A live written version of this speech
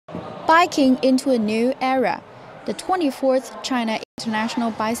Biking into a new era. The 24th China International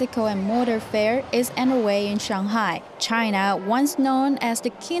Bicycle and Motor Fair is underway in Shanghai. China, once known as the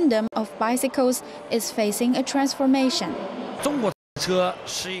Kingdom of Bicycles, is facing a transformation.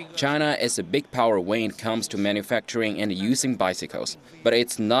 China is a big power when it comes to manufacturing and using bicycles, but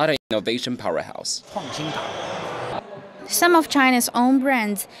it's not an innovation powerhouse. Some of China's own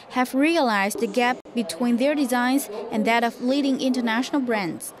brands have realized the gap between their designs and that of leading international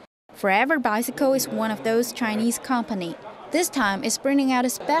brands. Forever Bicycle is one of those Chinese companies. This time it's bringing out a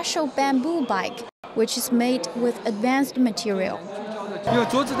special bamboo bike, which is made with advanced material.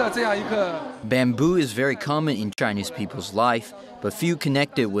 Bamboo is very common in Chinese people's life, but few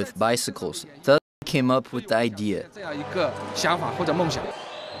connect it with bicycles. Thus, we came up with the idea.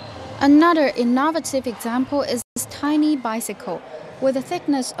 Another innovative example is this tiny bicycle. With a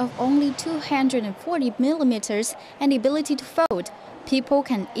thickness of only 240 millimeters and the ability to fold, people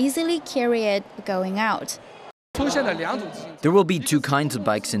can easily carry it going out. There will be two kinds of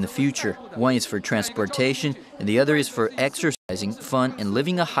bikes in the future. One is for transportation, and the other is for exercising, fun, and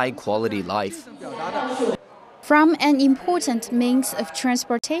living a high-quality life. From an important means of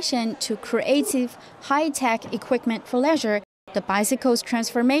transportation to creative, high-tech equipment for leisure, the bicycle's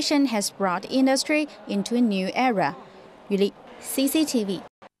transformation has brought industry into a new era. Yuli, CCTV.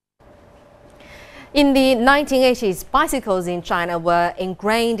 In the 1980s, bicycles in China were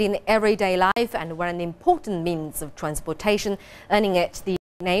ingrained in everyday life and were an important means of transportation, earning it the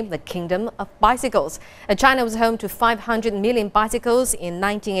nickname the Kingdom of Bicycles. China was home to 500 million bicycles in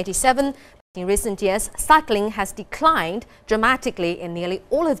 1987. In recent years, cycling has declined dramatically in nearly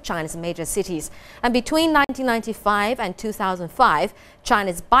all of China's major cities. And between 1995 and 2005,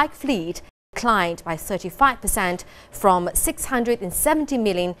 China's bike fleet declined by 35% from 670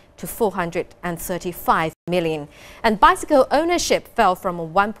 million to 435 million. And bicycle ownership fell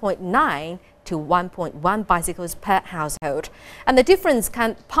from 1.9 to 1.1 bicycles per household. And the difference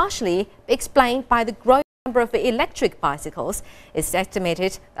can partially be explained by the growing number of electric bicycles. It's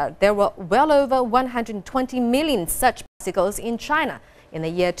estimated that there were well over 120 million such bicycles in China. In the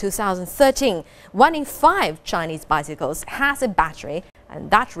year 2013, 1 in 5 Chinese bicycles has a battery,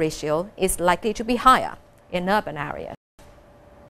 and that ratio is likely to be higher in urban areas.